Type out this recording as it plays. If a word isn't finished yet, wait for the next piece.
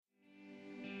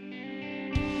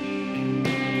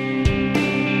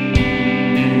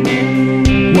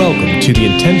Welcome to the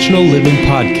Intentional Living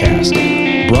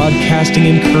Podcast, broadcasting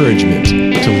encouragement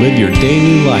to live your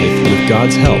daily life with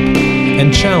God's help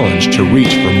and challenge to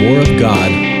reach for more of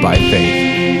God by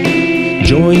faith.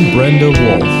 Join Brenda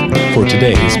Wolf for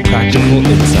today's practical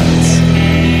insights.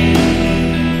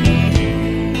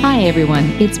 Hi everyone,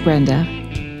 it's Brenda.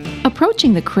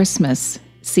 Approaching the Christmas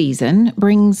season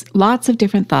brings lots of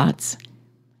different thoughts.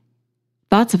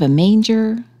 Thoughts of a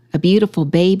manger, a beautiful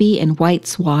baby in white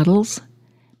swaddles,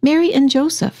 Mary and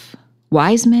Joseph,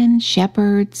 wise men,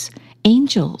 shepherds,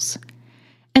 angels.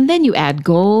 And then you add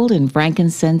gold and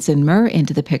frankincense and myrrh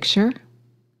into the picture.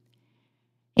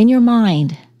 In your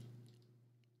mind,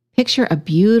 picture a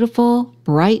beautiful,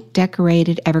 bright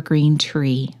decorated evergreen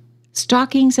tree,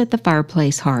 stockings at the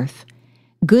fireplace hearth,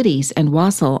 goodies and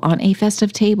wassail on a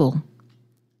festive table.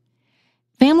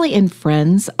 Family and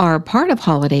friends are part of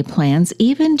holiday plans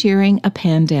even during a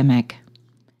pandemic.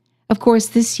 Of course,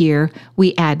 this year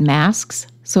we add masks,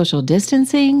 social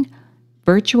distancing,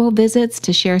 virtual visits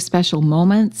to share special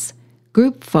moments,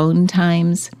 group phone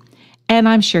times, and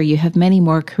I'm sure you have many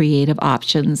more creative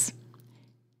options.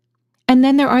 And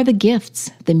then there are the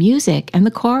gifts, the music, and the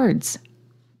cards.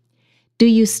 Do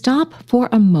you stop for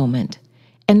a moment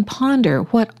and ponder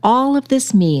what all of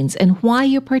this means and why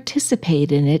you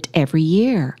participate in it every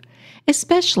year,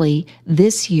 especially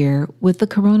this year with the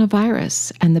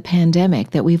coronavirus and the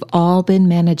pandemic that we've all been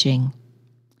managing?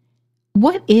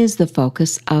 What is the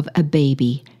focus of a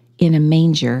baby in a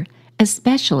manger,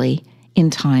 especially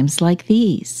in times like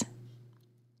these?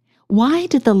 Why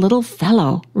did the little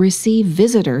fellow receive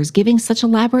visitors giving such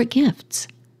elaborate gifts?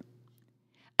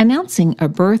 Announcing a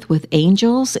birth with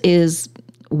angels is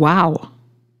wow.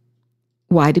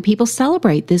 Why do people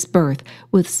celebrate this birth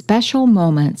with special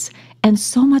moments and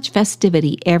so much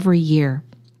festivity every year?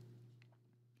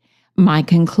 My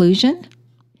conclusion?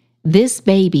 This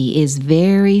baby is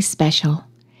very special,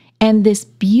 and this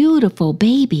beautiful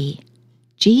baby,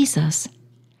 Jesus,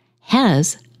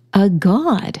 has a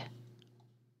God.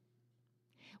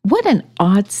 What an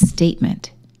odd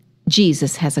statement.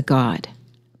 Jesus has a God.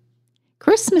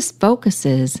 Christmas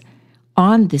focuses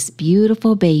on this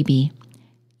beautiful baby,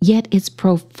 yet it's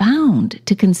profound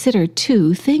to consider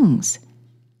two things.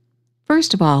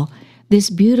 First of all,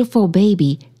 this beautiful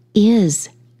baby is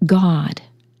God.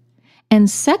 And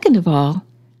second of all,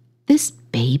 this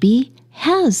baby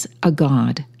has a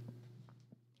God.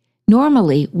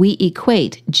 Normally, we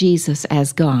equate Jesus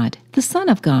as God, the Son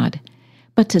of God,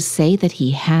 but to say that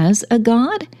he has a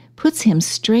God puts him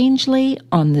strangely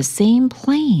on the same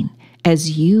plane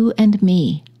as you and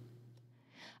me.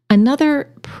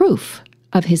 Another proof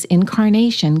of his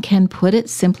incarnation can put it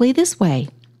simply this way: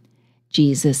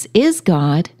 Jesus is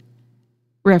God,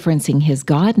 referencing his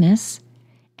godness,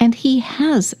 and he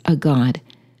has a God,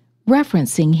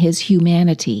 referencing his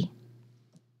humanity.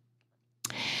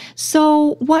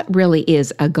 So, what really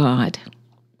is a God?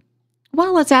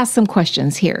 Well, let's ask some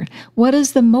questions here. What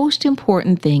is the most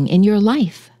important thing in your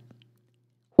life?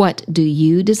 What do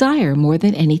you desire more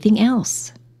than anything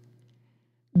else?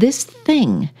 This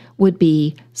thing would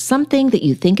be something that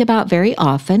you think about very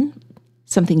often,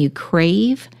 something you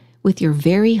crave with your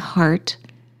very heart,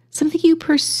 something you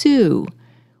pursue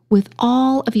with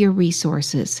all of your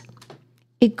resources.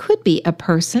 It could be a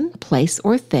person, place,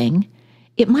 or thing.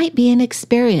 It might be an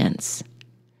experience.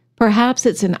 Perhaps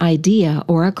it's an idea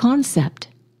or a concept.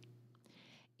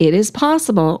 It is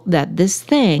possible that this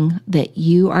thing that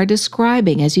you are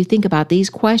describing as you think about these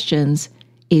questions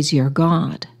is your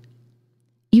God.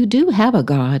 You do have a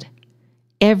God.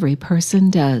 Every person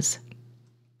does.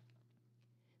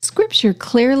 Scripture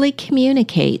clearly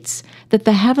communicates that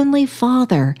the Heavenly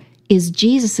Father is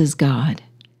Jesus' God.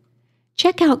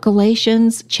 Check out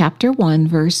Galatians chapter 1,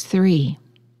 verse 3.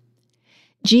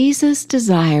 Jesus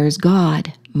desires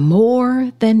God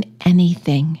more than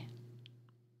anything.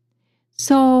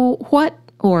 So what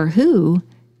or who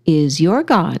is your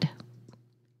God?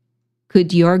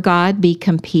 Could your God be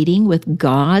competing with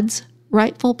God's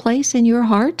rightful place in your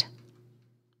heart?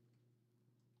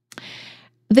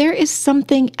 There is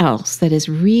something else that is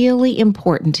really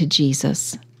important to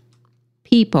Jesus.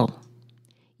 People.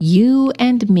 You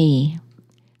and me.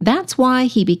 That's why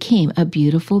he became a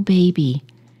beautiful baby.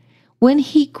 When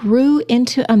he grew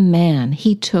into a man,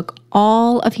 he took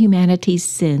all of humanity's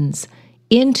sins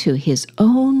into his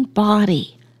own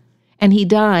body, and he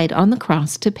died on the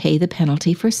cross to pay the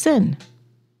penalty for sin.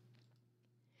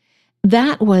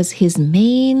 That was his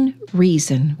main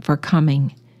reason for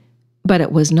coming, but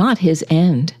it was not his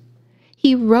end.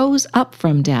 He rose up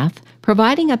from death,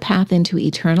 providing a path into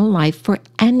eternal life for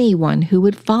anyone who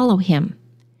would follow him.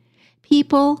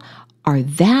 People are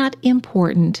that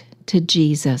important to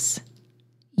Jesus.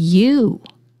 You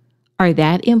are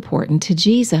that important to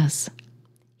Jesus.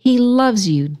 He loves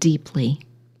you deeply.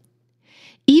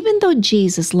 Even though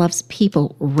Jesus loves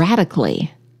people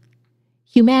radically,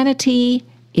 humanity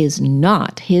is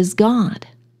not his God.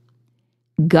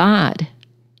 God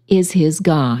is his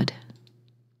God.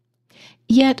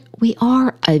 Yet we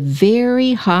are a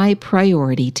very high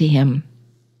priority to him.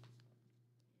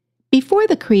 Before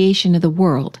the creation of the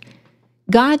world,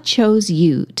 God chose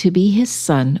you to be his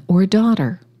son or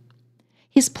daughter.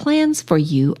 His plans for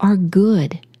you are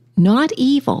good, not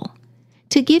evil,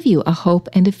 to give you a hope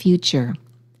and a future.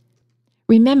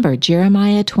 Remember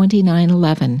Jeremiah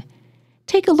 29:11.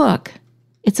 Take a look.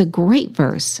 It's a great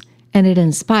verse, and it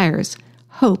inspires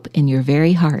hope in your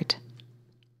very heart.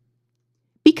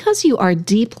 Because you are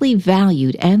deeply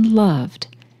valued and loved,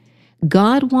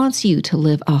 God wants you to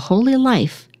live a holy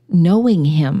life knowing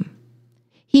him.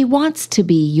 He wants to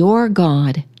be your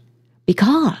God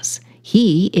because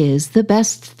he is the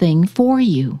best thing for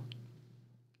you.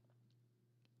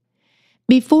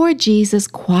 Before Jesus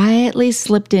quietly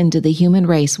slipped into the human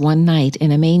race one night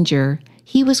in a manger,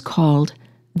 he was called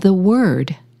the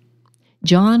Word.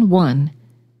 John 1,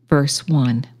 verse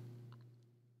 1.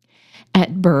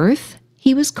 At birth,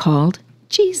 he was called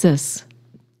Jesus,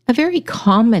 a very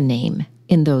common name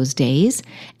in those days,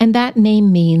 and that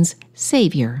name means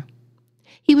Savior.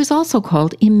 He was also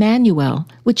called Emmanuel,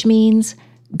 which means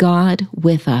God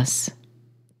with us.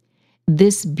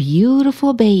 This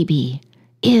beautiful baby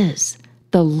is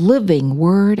the living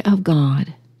Word of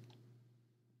God.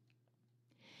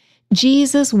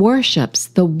 Jesus worships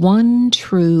the one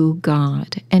true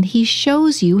God, and he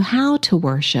shows you how to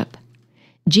worship.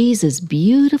 Jesus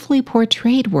beautifully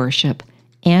portrayed worship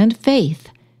and faith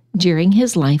during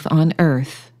his life on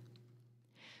earth.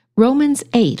 Romans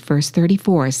 8, verse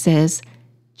 34 says,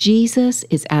 Jesus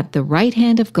is at the right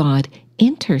hand of God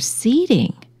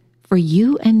interceding for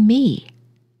you and me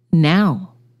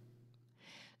now.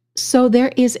 So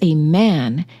there is a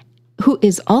man who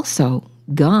is also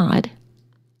God,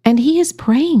 and he is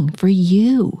praying for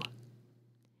you.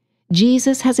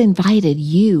 Jesus has invited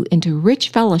you into rich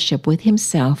fellowship with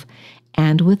himself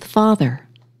and with Father.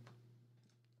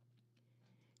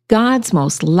 God's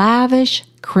most lavish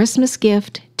Christmas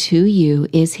gift to you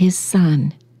is his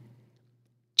Son.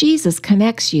 Jesus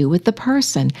connects you with the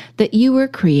person that you were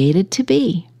created to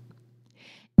be.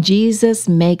 Jesus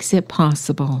makes it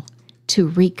possible to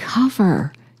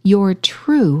recover your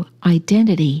true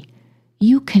identity.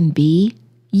 You can be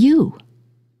you.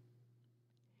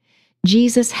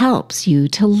 Jesus helps you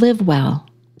to live well.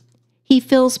 He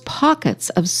fills pockets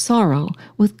of sorrow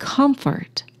with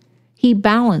comfort. He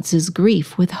balances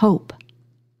grief with hope.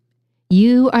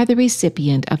 You are the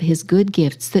recipient of his good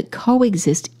gifts that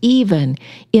coexist even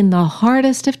in the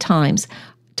hardest of times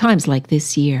like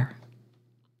this year.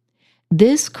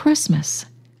 This Christmas,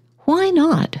 why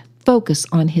not focus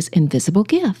on his invisible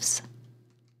gifts?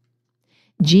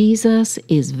 Jesus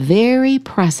is very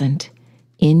present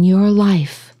in your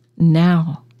life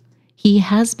now. He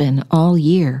has been all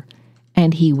year,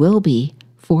 and he will be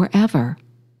forever.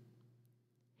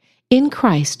 In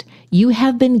Christ, you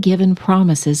have been given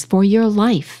promises for your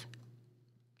life.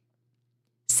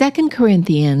 2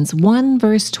 Corinthians 1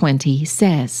 verse 20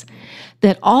 says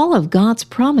that all of God's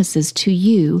promises to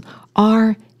you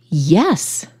are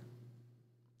yes.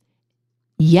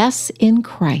 Yes in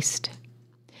Christ.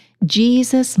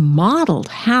 Jesus modeled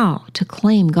how to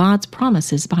claim God's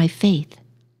promises by faith.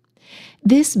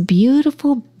 This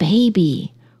beautiful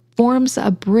baby forms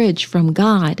a bridge from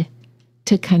God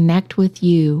to connect with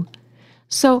you.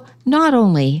 So not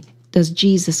only does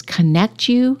Jesus connect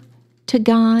you to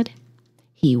God,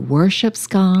 he worships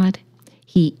God,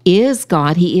 he is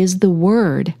God, he is the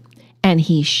Word, and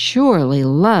he surely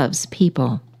loves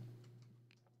people.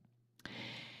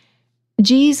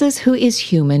 Jesus, who is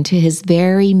human to his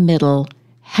very middle,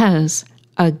 has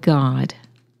a God.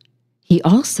 He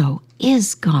also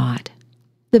is God.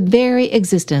 The very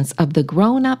existence of the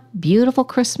grown-up, beautiful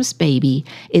Christmas baby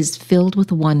is filled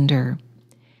with wonder.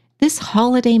 This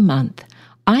holiday month,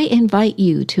 I invite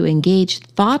you to engage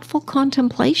thoughtful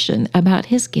contemplation about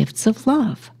his gifts of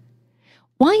love.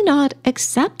 Why not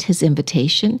accept his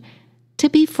invitation to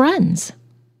be friends?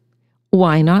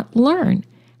 Why not learn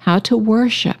how to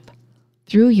worship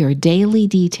through your daily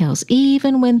details,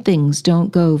 even when things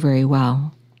don't go very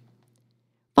well?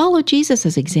 Follow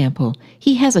Jesus' example.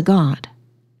 He has a God.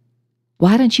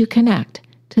 Why don't you connect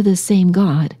to the same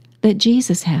God that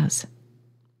Jesus has?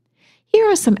 Here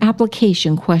are some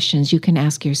application questions you can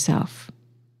ask yourself.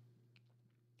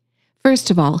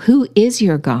 First of all, who is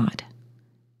your God?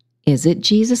 Is it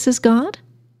Jesus' God?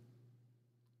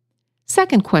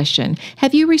 Second question,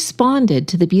 have you responded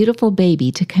to the beautiful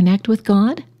baby to connect with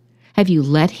God? Have you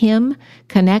let Him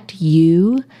connect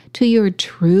you to your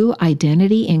true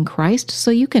identity in Christ so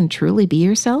you can truly be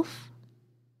yourself?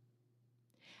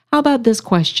 How about this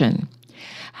question?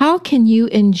 How can you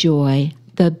enjoy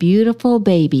the beautiful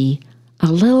baby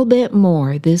a little bit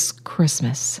more this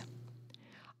Christmas?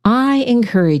 I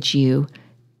encourage you,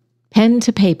 pen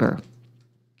to paper.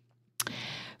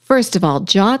 First of all,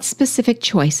 jot specific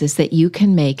choices that you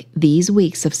can make these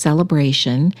weeks of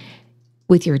celebration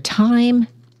with your time,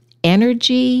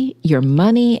 energy, your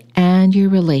money, and your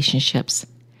relationships.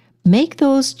 Make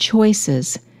those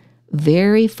choices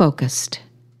very focused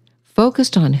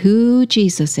on who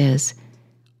Jesus is,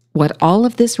 what all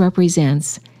of this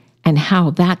represents, and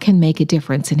how that can make a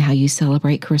difference in how you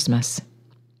celebrate Christmas.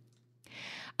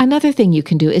 Another thing you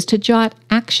can do is to jot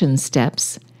action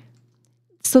steps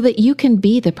so that you can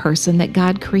be the person that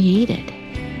God created.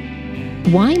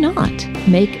 Why not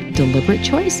make deliberate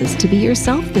choices to be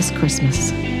yourself this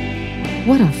Christmas?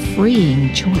 What a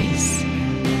freeing choice.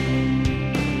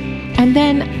 And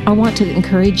then I want to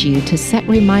encourage you to set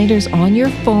reminders on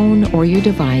your phone or your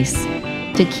device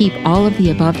to keep all of the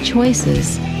above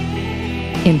choices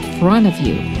in front of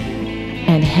you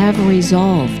and have a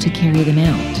resolve to carry them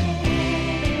out.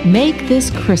 Make this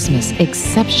Christmas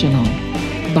exceptional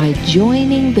by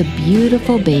joining the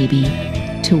beautiful baby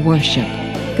to worship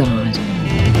God.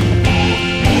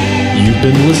 You've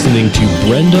been listening to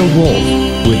Brenda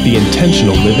Wolf with the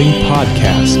Intentional Living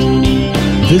Podcast.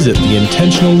 Visit the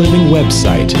Intentional Living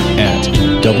website at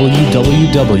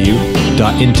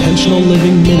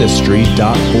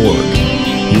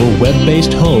www.intentionallivingministry.org, your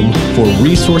web-based home for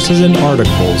resources and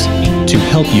articles to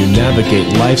help you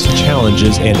navigate life's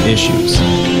challenges and issues.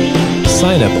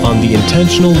 Sign up on the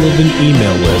Intentional Living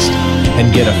email list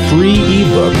and get a free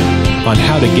ebook on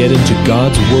how to get into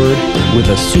God's Word with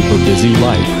a super busy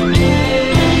life.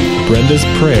 Brenda's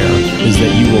prayer is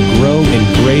that you will grow in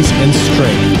grace and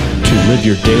strength to live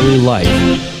your daily life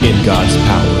in God's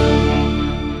power.